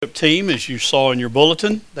worship team, as you saw in your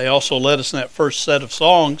bulletin. They also led us in that first set of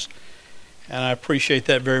songs, and I appreciate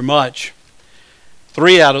that very much.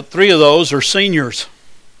 Three of those are seniors.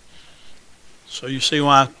 So you see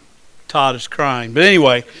why Todd is crying. But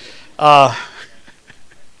anyway,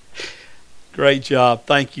 great job.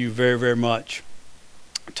 Thank you very, very much.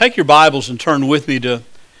 Take your Bibles and turn with me to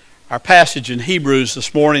our passage in Hebrews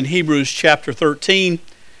this morning, Hebrews chapter 13,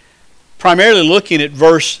 primarily looking at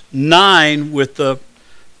verse 9 with the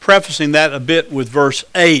prefacing that a bit with verse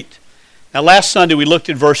 8. Now last Sunday we looked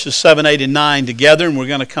at verses 7, 8, and 9 together, and we're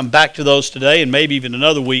going to come back to those today and maybe even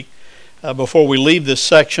another week before we leave this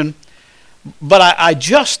section. But I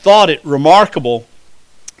just thought it remarkable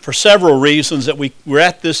for several reasons that we're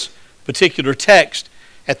at this particular text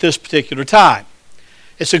at this particular time.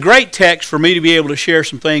 It's a great text for me to be able to share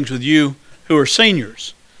some things with you who are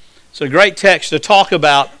seniors. It's a great text to talk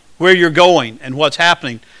about where you're going and what's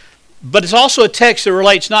happening. But it's also a text that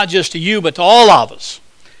relates not just to you but to all of us.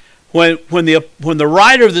 When the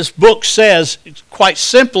writer of this book says, quite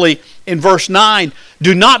simply in verse 9,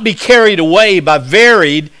 do not be carried away by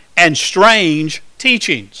varied and strange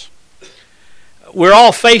teachings. We're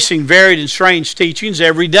all facing varied and strange teachings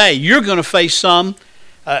every day. You're going to face some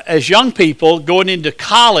as young people going into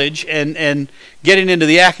college and getting into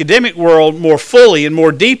the academic world more fully and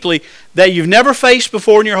more deeply that you've never faced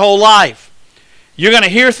before in your whole life. You're going to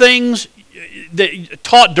hear things that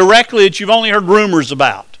taught directly that you've only heard rumors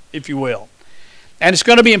about, if you will. And it's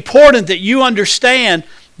going to be important that you understand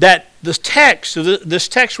that this text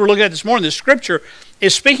we're looking at this morning, this scripture,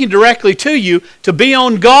 is speaking directly to you to be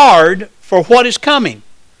on guard for what is coming.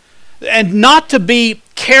 And not to be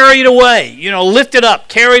carried away, lifted up,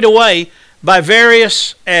 carried away by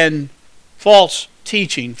various and false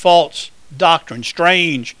teaching, false doctrine,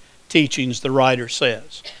 strange teachings, the writer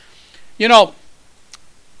says.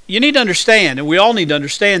 You need to understand, and we all need to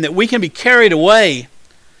understand, that we can be carried away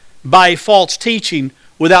by false teaching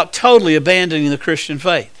without totally abandoning the Christian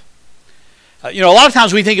faith. A lot of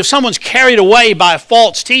times we think if someone's carried away by a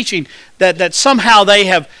false teaching that somehow they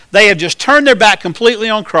have just turned their back completely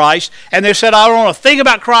on Christ and they've said, I don't want to think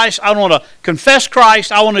about Christ, I don't want to confess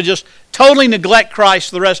Christ, I want to just totally neglect Christ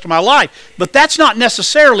for the rest of my life. But that's not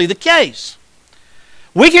necessarily the case.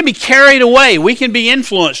 We can be carried away, we can be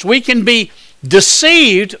influenced, we can be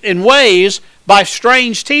deceived in ways by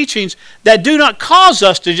strange teachings that do not cause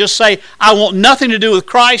us to just say, I want nothing to do with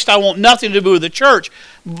Christ, I want nothing to do with the church.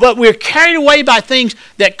 But we're carried away by things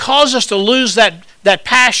that cause us to lose that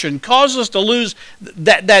passion, cause us to lose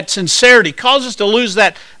that sincerity, cause us to lose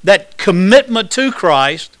that commitment to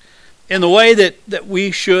Christ in the way that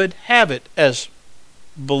we should have it as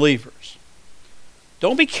believers.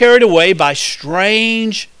 Don't be carried away by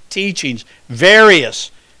strange teachings,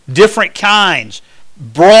 various, different kinds,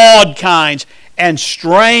 broad kinds, and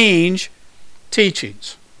strange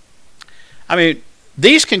teachings.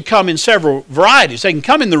 These can come in several varieties. They can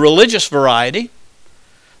come in the religious variety.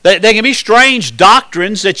 They can be strange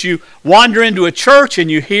doctrines that you wander into a church and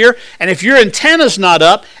you hear, and if your antenna's not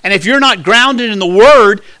up, and if you're not grounded in the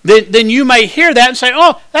Word, then you may hear that and say,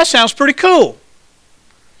 oh, that sounds pretty cool.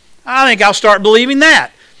 I think I'll start believing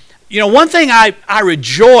that. One thing I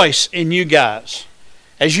rejoice in you guys,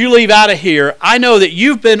 as you leave out of here, I know that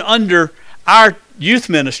you've been under our youth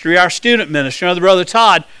ministry, our student ministry, under Brother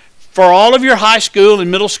Todd, for all of your high school and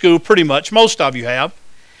middle school, pretty much, most of you have.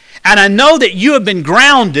 And I know that you have been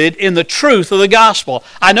grounded in the truth of the gospel.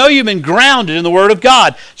 I know you've been grounded in the Word of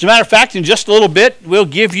God. As a matter of fact, in just a little bit, we'll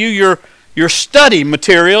give you your study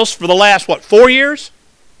materials for the last, 4 years?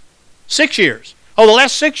 6 years. Oh, the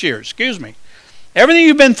last 6 years, excuse me. Everything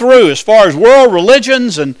you've been through as far as world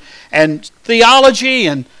religions and theology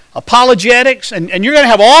and apologetics, and you're going to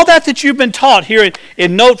have all that you've been taught here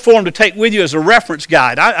in note form to take with you as a reference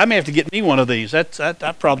guide. I may have to get me one of these. I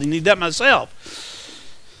probably need that myself.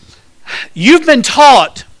 You've been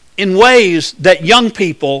taught in ways that young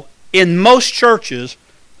people in most churches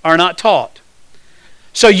are not taught.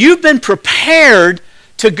 So you've been prepared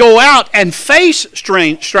to go out and face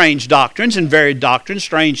strange doctrines and varied doctrines,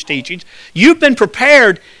 strange teachings. You've been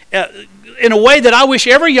prepared in a way that I wish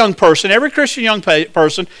every young person, every Christian young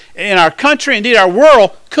person in our country, indeed our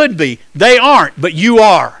world, could be. They aren't, but you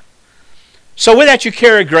are. So with that, you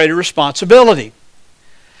carry a greater responsibility.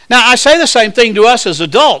 Now, I say the same thing to us as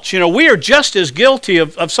adults. We are just as guilty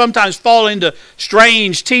of sometimes falling into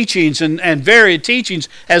strange teachings and varied teachings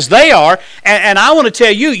as they are. And I want to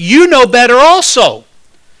tell you, you know better also.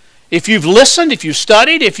 If you've listened, if you've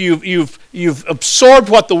studied, if you've absorbed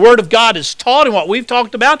what the Word of God has taught and what we've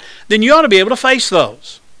talked about, then you ought to be able to face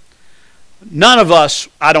those. None of us,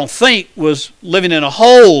 I don't think, was living in a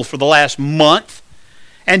hole for the last month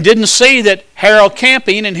and didn't see that Harold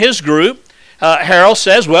Camping and his group, Harold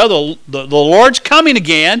says, well, the Lord's coming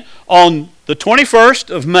again on the 21st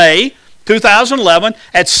of May, 2011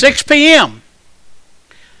 at 6 p.m.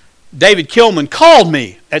 David Kilman called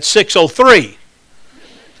me at 6:03.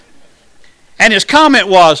 And his comment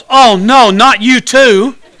was, "Oh no, not you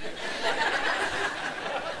too."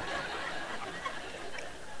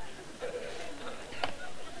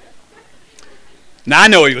 Now I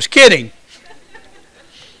know he was kidding,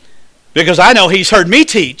 because I know he's heard me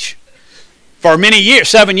teach for many years,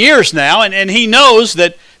 7 years now, and he knows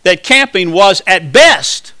that Camping was at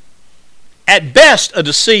best a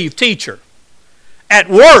deceived teacher, at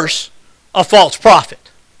worst a false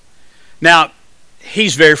prophet. Now,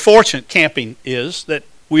 he's very fortunate, Camping is, that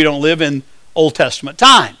we don't live in Old Testament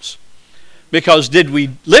times. Because did we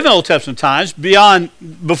live in Old Testament times,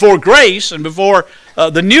 before grace and before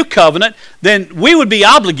the New Covenant, then we would be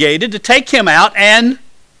obligated to take him out and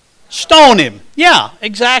stone him. Yeah,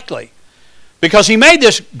 exactly. Because he made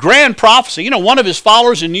this grand prophecy. You know, one of his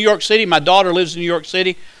followers in New York City, my daughter lives in New York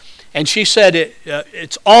City, and she said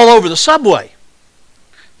it's all over the subway.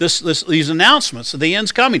 These announcements that the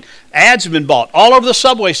end's coming. Ads have been bought all over the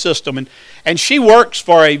subway system. And she works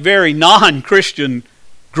for a very non-Christian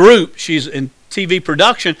group. She's in TV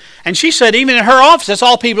production. And she said even in her office, that's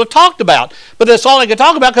all people have talked about. But that's all they can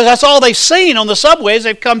talk about because that's all they've seen on the subways.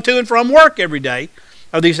 They've come to and from work every day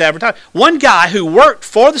of these advertisements. One guy who worked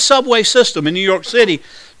for the subway system in New York City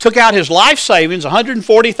took out his life savings,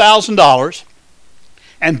 $140,000,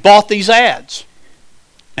 and bought these ads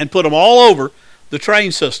and put them all over the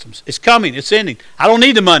train systems. It's coming. It's ending. I don't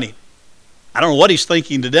need the money. I don't know what he's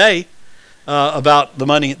thinking today about the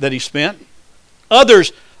money that he spent.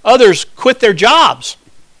 Others quit their jobs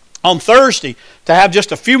on Thursday to have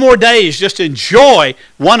just a few more days just to enjoy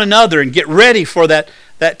one another and get ready for that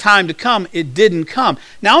time to come. It didn't come.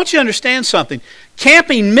 Now I want you to understand something.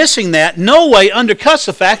 Camping missing that no way undercuts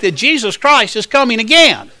the fact that Jesus Christ is coming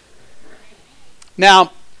again.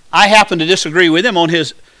 Now, I happen to disagree with him on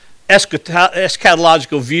his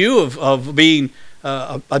eschatological view of being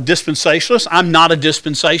a dispensationalist. I'm not a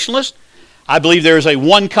dispensationalist. I believe there is a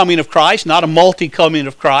one coming of Christ, not a multi-coming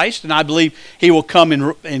of Christ, and I believe He will come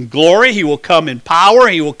in glory. He will come in power.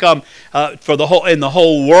 He will come in the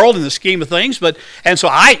whole world in the scheme of things. And so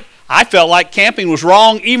I felt like Camping was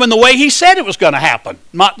wrong, even the way he said it was going to happen.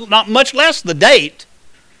 Not much less the date.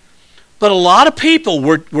 But a lot of people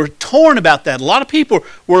were torn about that. A lot of people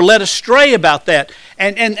were led astray about that.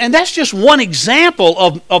 And that's just one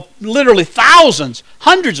example of literally thousands,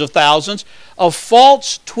 hundreds of thousands of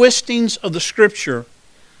false twistings of the Scripture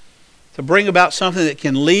to bring about something that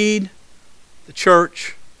can lead the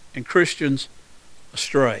church and Christians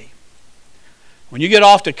astray. When you get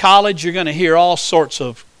off to college, you're going to hear all sorts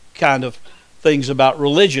of kind of things about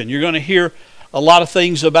religion. You're going to hear a lot of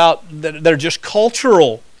things about that are just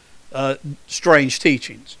cultural strange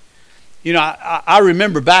teachings. You know, I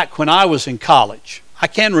remember back when I was in college. I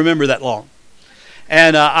can remember that long.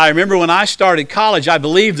 And I remember when I started college, I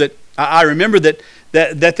remember that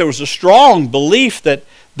there was a strong belief that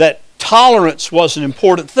tolerance was an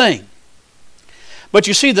important thing. But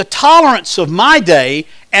you see, the tolerance of my day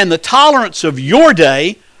and the tolerance of your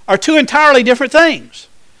day are two entirely different things.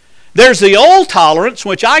 There's the old tolerance,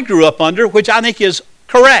 which I grew up under, which I think is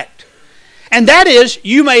correct. And that is,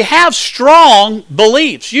 you may have strong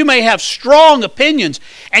beliefs, you may have strong opinions,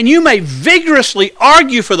 and you may vigorously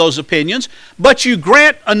argue for those opinions, but you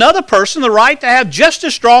grant another person the right to have just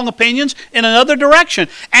as strong opinions in another direction.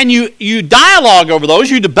 And you dialogue over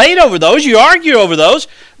those, you debate over those, you argue over those,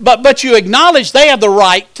 but you acknowledge they have the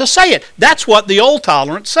right to say it. That's what the old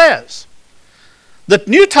tolerance says. The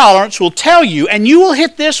new tolerance will tell you, and you will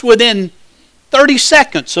hit this within 30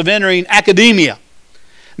 seconds of entering academia.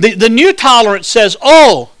 The new tolerance says,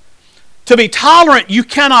 to be tolerant, you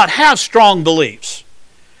cannot have strong beliefs.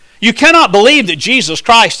 You cannot believe that Jesus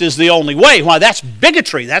Christ is the only way. Why, that's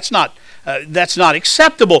bigotry. That's not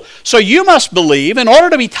acceptable. So you must believe, in order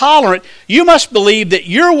to be tolerant, you must believe that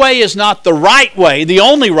your way is not the right way, the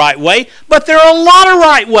only right way, but there are a lot of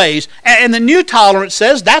right ways. And the new tolerance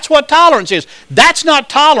says that's what tolerance is. That's not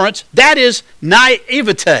tolerance. That is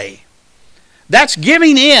naivete. That's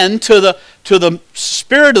giving in to the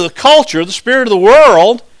spirit of the culture, the spirit of the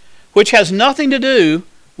world, which has nothing to do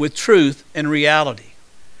with truth and reality.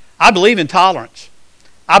 I believe in tolerance.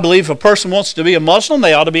 I believe if a person wants to be a Muslim,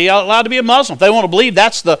 they ought to be allowed to be a Muslim. If they want to believe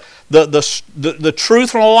that's the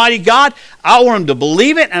truth from Almighty God, I want them to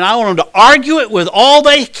believe it, and I want them to argue it with all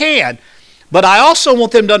they can. But I also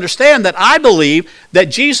want them to understand that I believe that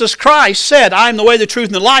Jesus Christ said, I am the way, the truth,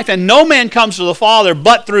 and the life, and no man comes to the Father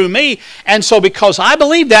but through me. And so because I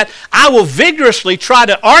believe that, I will vigorously try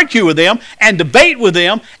to argue with them and debate with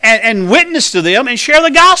them and witness to them and share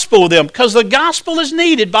the gospel with them, because the gospel is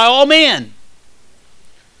needed by all men.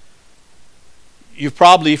 You've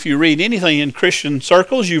probably, if you read anything in Christian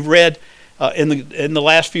circles, you've read in the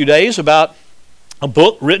last few days about a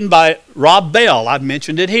book written by Rob Bell. I've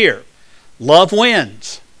mentioned it here. Love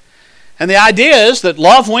wins. And the idea is that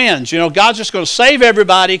love wins. You know, God's just going to save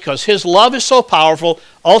everybody because His love is so powerful.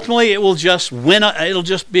 Ultimately, it will just win. It'll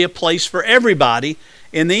just be a place for everybody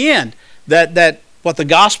in the end. That what the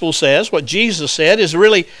gospel says, what Jesus said, is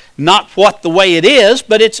really not what the way it is,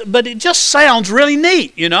 but it just sounds really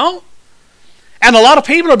neat, you know. And a lot of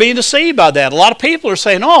people are being deceived by that. A lot of people are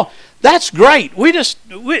saying, "Oh, that's great.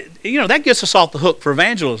 That gets us off the hook for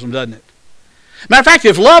evangelism, doesn't it?" Matter of fact,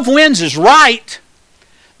 if love wins is right,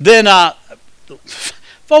 then,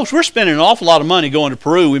 folks, we're spending an awful lot of money going to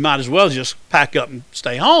Peru. We might as well just pack up and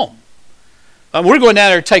stay home. We're going down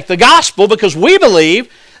there to take the gospel because we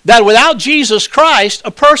believe that without Jesus Christ, a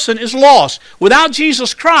person is lost. Without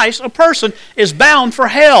Jesus Christ, a person is bound for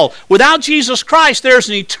hell. Without Jesus Christ, there's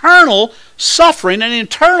an eternal suffering, an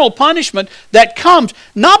eternal punishment that comes,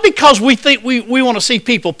 not because we think we want to see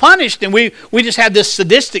people punished and we just have this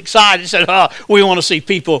sadistic side and said, we want to see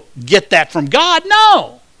people get that from God.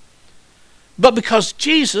 No. But because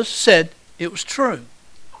Jesus said it was true.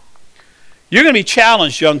 You're going to be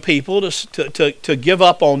challenged, young people, to give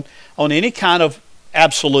up on any kind of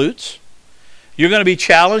absolutes. You're going to be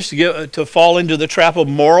challenged to fall into the trap of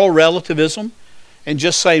moral relativism and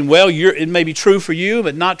just saying, well, it may be true for you,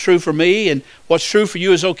 but not true for me, and what's true for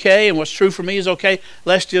you is okay, and what's true for me is okay.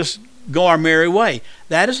 Let's just go our merry way.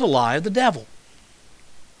 That is a lie of the devil.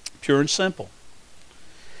 Pure and simple.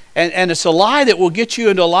 And it's a lie that will get you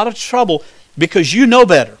into a lot of trouble because you know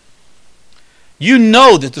better. You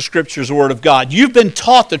know that the Scripture is the Word of God. You've been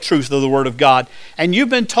taught the truth of the Word of God, and you've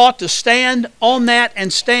been taught to stand on that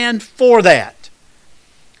and stand for that.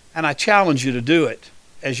 And I challenge you to do it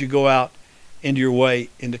as you go out into your way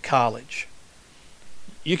into college.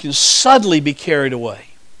 You can subtly be carried away.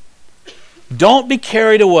 Don't be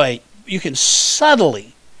carried away. You can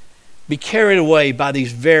subtly be carried away by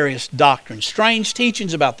these various doctrines. Strange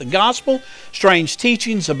teachings about the gospel, strange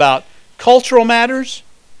teachings about cultural matters.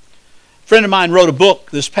 A friend of mine wrote a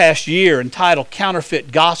book this past year entitled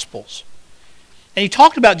Counterfeit Gospels. And he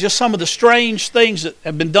talked about just some of the strange things that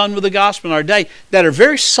have been done with the gospel in our day that are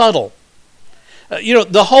very subtle.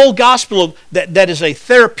 The whole gospel that is a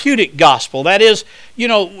therapeutic gospel. That is,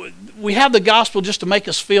 we have the gospel just to make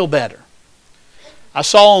us feel better. I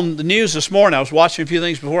saw on the news this morning, I was watching a few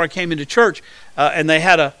things before I came into church, and they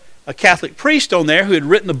had a Catholic priest on there who had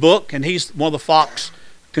written a book, and he's one of the Fox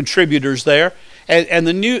contributors there. And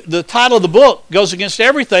the title of the book goes against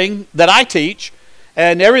everything that I teach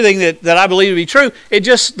and everything that I believe to be true.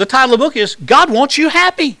 The title of the book is God Wants You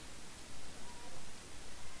Happy.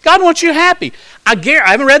 God wants you happy. I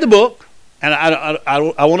haven't read the book, and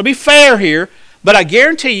I want to be fair here, but I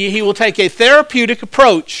guarantee you he will take a therapeutic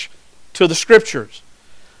approach to the Scriptures.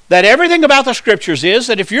 That everything about the Scriptures is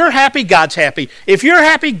that if you're happy, God's happy. If you're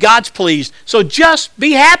happy, God's pleased. So just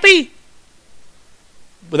be happy.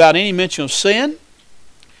 Without any mention of sin,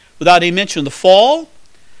 without any mention of the fall,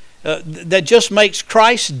 that just makes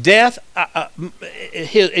Christ's death,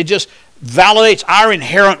 it just validates our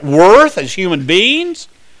inherent worth as human beings,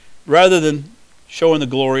 rather than showing the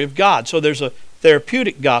glory of God. So there's a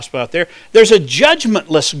therapeutic gospel out there. There's a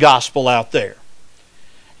judgmentless gospel out there.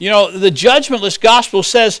 The judgmentless gospel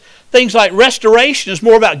says things like restoration is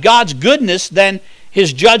more about God's goodness than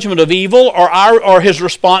His judgment of evil or His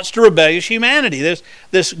response to rebellious humanity.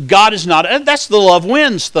 This God is not, that's the love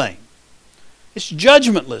wins thing. It's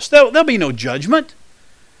judgmentless. There'll be no judgment.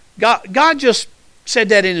 God just said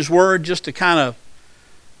that in His Word just to kind of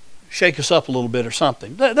shake us up a little bit or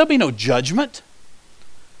something. There'll be no judgment.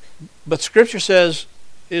 But Scripture says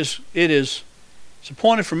it's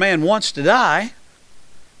appointed for man once to die,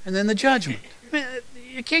 and then the judgment.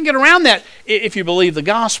 You can't get around that if you believe the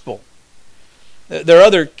gospel. There are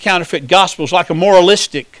other counterfeit gospels, like a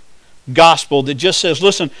moralistic gospel that just says,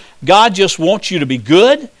 listen, God just wants you to be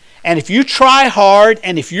good, and if you try hard,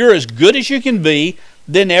 and if you're as good as you can be,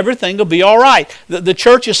 then everything will be all right. The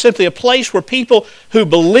church is simply a place where people who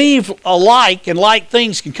believe alike and like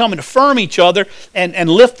things can come and affirm each other and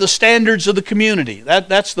lift the standards of the community.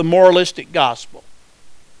 That's the moralistic gospel.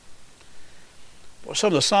 Well, some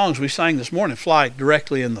of the songs we sang this morning fly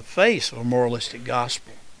directly in the face of a moralistic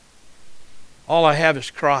gospel. All I have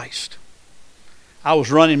is Christ. I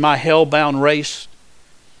was running my hell-bound race,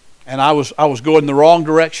 and I was going the wrong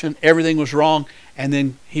direction. Everything was wrong. And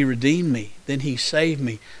then He redeemed me. Then He saved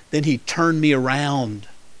me. Then He turned me around.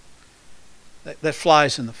 That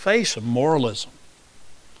flies in the face of moralism.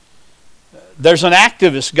 There's an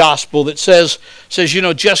activist gospel that says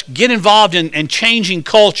just get involved in changing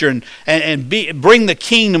culture and bring the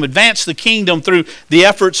kingdom, advance the kingdom through the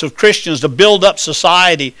efforts of Christians to build up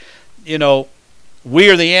society. We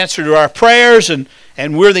are the answer to our prayers, and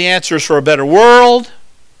we're the answers for a better world.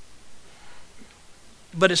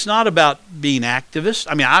 But it's not about being activists.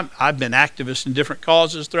 I mean, I've been activist in different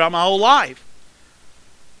causes throughout my whole life.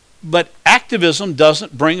 But activism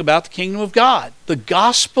doesn't bring about the kingdom of God. The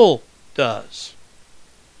gospel does.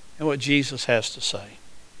 And what Jesus has to say.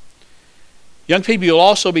 Young people, you'll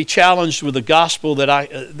also be challenged with the gospel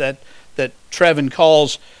that Trevin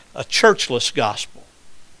calls a churchless gospel.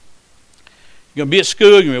 You're going to be at school,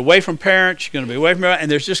 you're going to be away from parents, you're going to be away from everybody,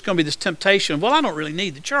 and there's just going to be this temptation of, well, I don't really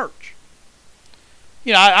need the church.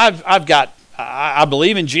 I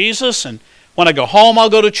believe in Jesus, and when I go home, I'll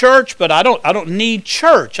go to church, but I don't need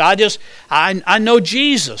church. I know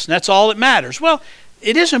Jesus, and that's all that matters. Well,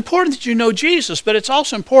 it is important that you know Jesus, but it's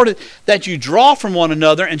also important that you draw from one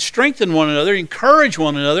another and strengthen one another, encourage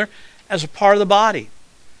one another as a part of the body.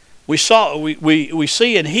 We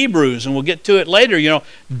see in Hebrews, and we'll get to it later,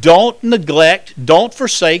 don't neglect, don't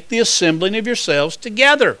forsake the assembling of yourselves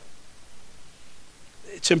together.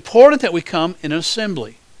 It's important that we come in an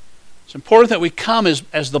assembly. It's important that we come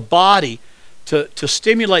as the body to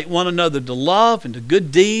stimulate one another to love and to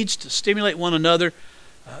good deeds, to stimulate one another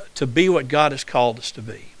to be what God has called us to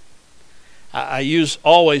be. I use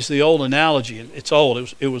always the old analogy. It's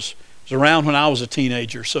old. It was around when I was a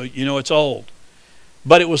teenager, so it's old.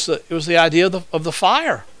 But it was the idea of the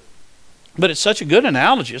fire. But it's such a good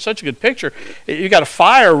analogy. It's such a good picture. You've got a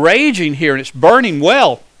fire raging here, and it's burning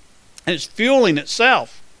well. And it's fueling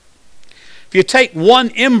itself. If you take one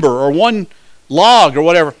ember or one log or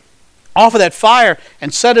whatever off of that fire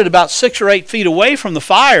and set it about 6 or 8 feet away from the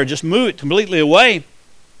fire, just move it completely away,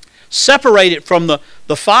 separate it from the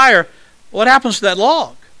fire, what happens to that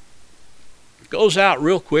log? It goes out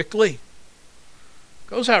real quickly.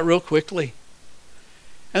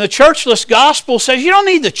 And the churchless gospel says you don't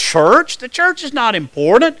need the church. The church is not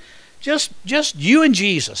important. Just you and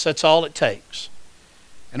Jesus. That's all it takes.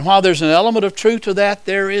 And while there's an element of truth to that,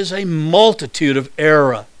 there is a multitude of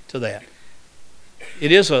error to that.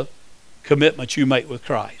 It is a commitment you make with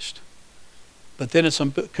Christ. But then it's a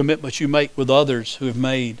commitment you make with others who have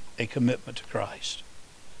made a commitment to Christ.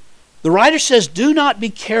 The writer says, do not be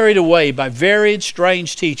carried away by varied,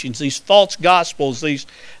 strange teachings, these false gospels, these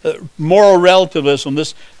moral relativism,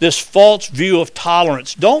 this false view of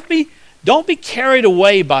tolerance. Don't be carried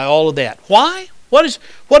away by all of that. Why? What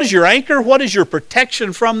is your anchor? What is your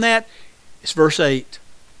protection from that? It's verse 8.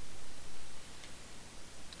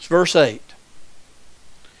 It's verse 8.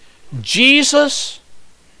 Jesus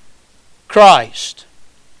Christ.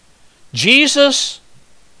 Jesus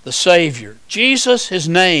the Savior. Jesus His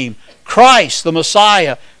name. Christ the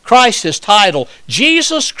Messiah. Christ His title.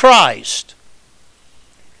 Jesus Christ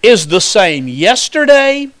is the same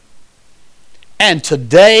yesterday and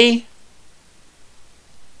today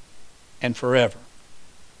and forever.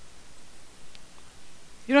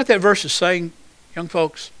 You know what that verse is saying, young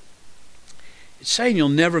folks? It's saying you'll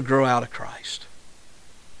never grow out of Christ.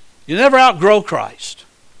 You'll never outgrow Christ.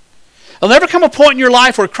 There'll never come a point in your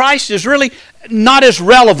life where Christ is really not as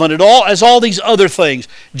relevant at all as all these other things.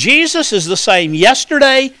 Jesus is the same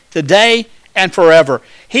yesterday, today, and forever.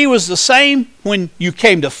 He was the same when you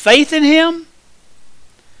came to faith in Him,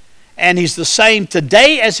 and He's the same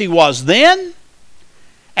today as He was then,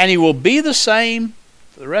 and He will be the same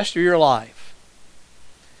for the rest of your life.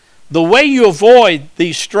 The way you avoid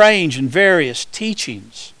these strange and various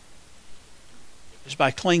teachings is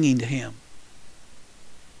by clinging to Him.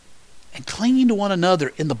 And clinging to one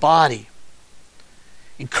another in the body.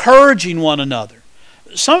 Encouraging one another.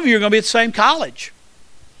 Some of you are going to be at the same college.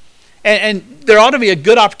 And there ought to be a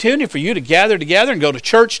good opportunity for you to gather together and go to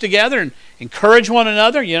church together and encourage one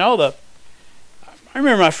another. I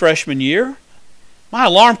remember my freshman year. My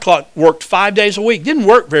alarm clock worked 5 days a week. Didn't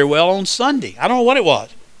work very well on Sunday. I don't know what it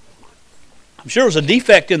was. I'm sure it was a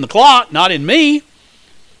defect in the clock, not in me.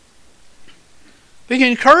 We can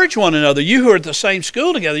encourage one another. You who are at the same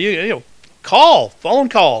school together, phone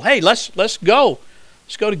call. Hey, let's go.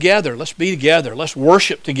 Let's go together. Let's be together. Let's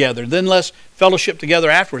worship together. Then let's fellowship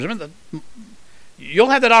together afterwards. You'll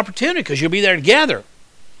have that opportunity because you'll be there together.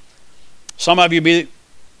 Some of you will be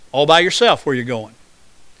all by yourself where you're going.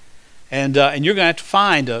 And you're going to have to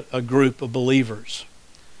find a group of believers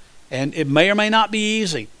And it may or may not be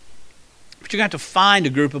easy. But you're going to have to find a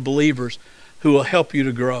group of believers who will help you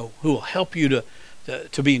to grow, who will help you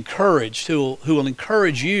to be encouraged, who will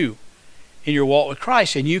encourage you in your walk with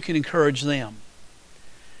Christ, and you can encourage them.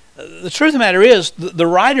 The truth of the matter is, the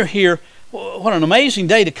writer here, what an amazing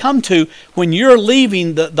day to come to when you're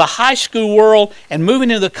leaving the high school world and moving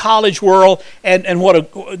into the college world, and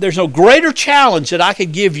there's no greater challenge that I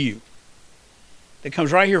could give you that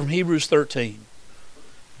comes right here from Hebrews 13.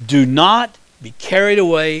 Do not be carried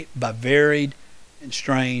away by varied and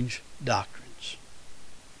strange doctrines.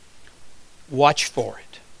 Watch for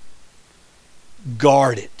it.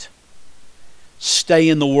 Guard it. Stay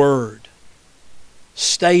in the Word.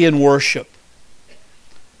 Stay in worship.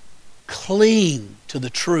 Cling to the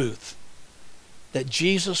truth that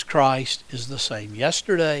Jesus Christ is the same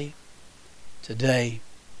yesterday, today,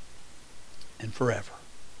 and forever.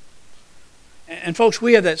 And folks,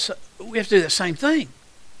 we have to do that same thing.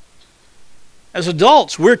 As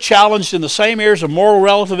adults, we're challenged in the same areas of moral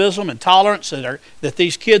relativism and tolerance that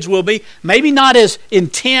these kids will be. Maybe not as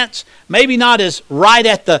intense, maybe not as right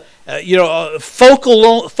at the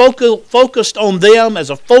focused on them as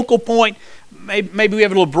a focal point. Maybe we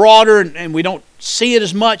have a little broader and we don't see it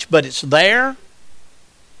as much, but it's there.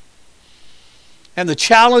 And the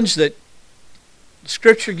challenge that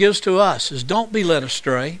Scripture gives to us is don't be led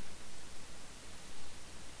astray.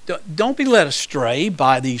 Don't be led astray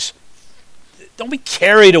by these. Don't be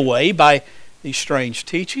carried away by these strange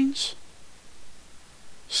teachings.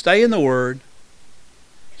 Stay in the Word.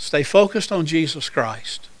 Stay focused on Jesus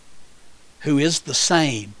Christ, who is the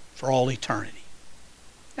same for all eternity.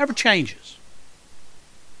 Never changes.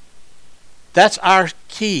 That's our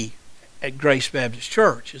key at Grace Baptist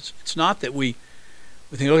Church. It's not that we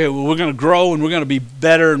think, okay, well, we're going to grow and we're going to be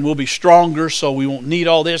better and we'll be stronger, so we won't need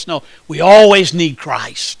all this. No, we always need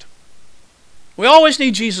Christ. We always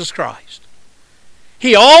need Jesus Christ.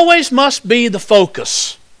 He always must be the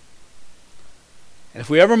focus. And if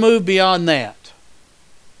we ever move beyond that,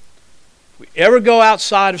 if we ever go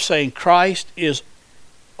outside of saying Christ is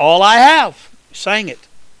all I have, sang it.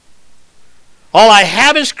 All I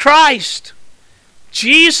have is Christ.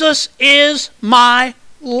 Jesus is my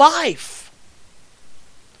life.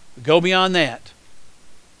 We go beyond that,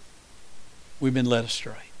 we've been led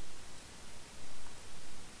astray.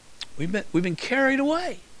 We've been carried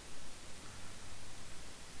away.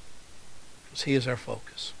 Because He is our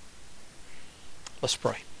focus. Let's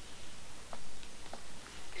pray.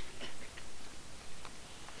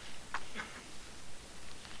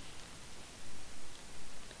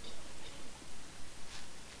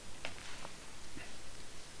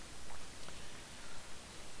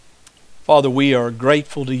 Father, we are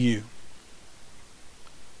grateful to You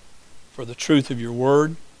for the truth of Your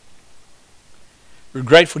Word. We're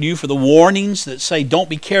grateful to You for the warnings that say don't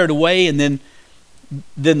be carried away, and then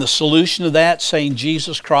the solution to that saying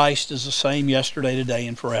Jesus Christ is the same yesterday, today,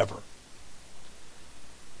 and forever.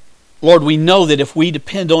 Lord, we know that if we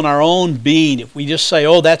depend on our own being, if we just say,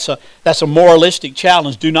 oh, that's a moralistic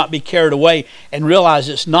challenge, do not be carried away, and realize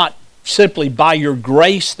it's not simply by Your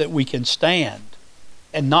grace that we can stand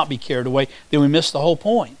and not be carried away, then we miss the whole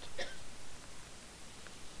point.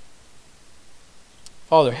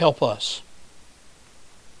 Father, help us.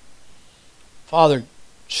 Father,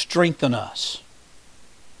 strengthen us.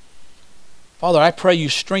 Father, I pray You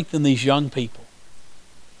strengthen these young people.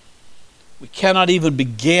 We cannot even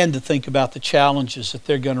begin to think about the challenges that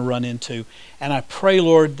they're going to run into. And I pray,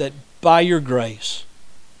 Lord, that by Your grace,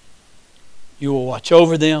 You will watch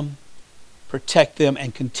over them, protect them,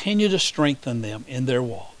 and continue to strengthen them in their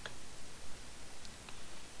walk.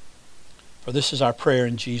 For this is our prayer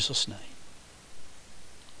in Jesus' name.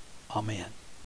 Amen.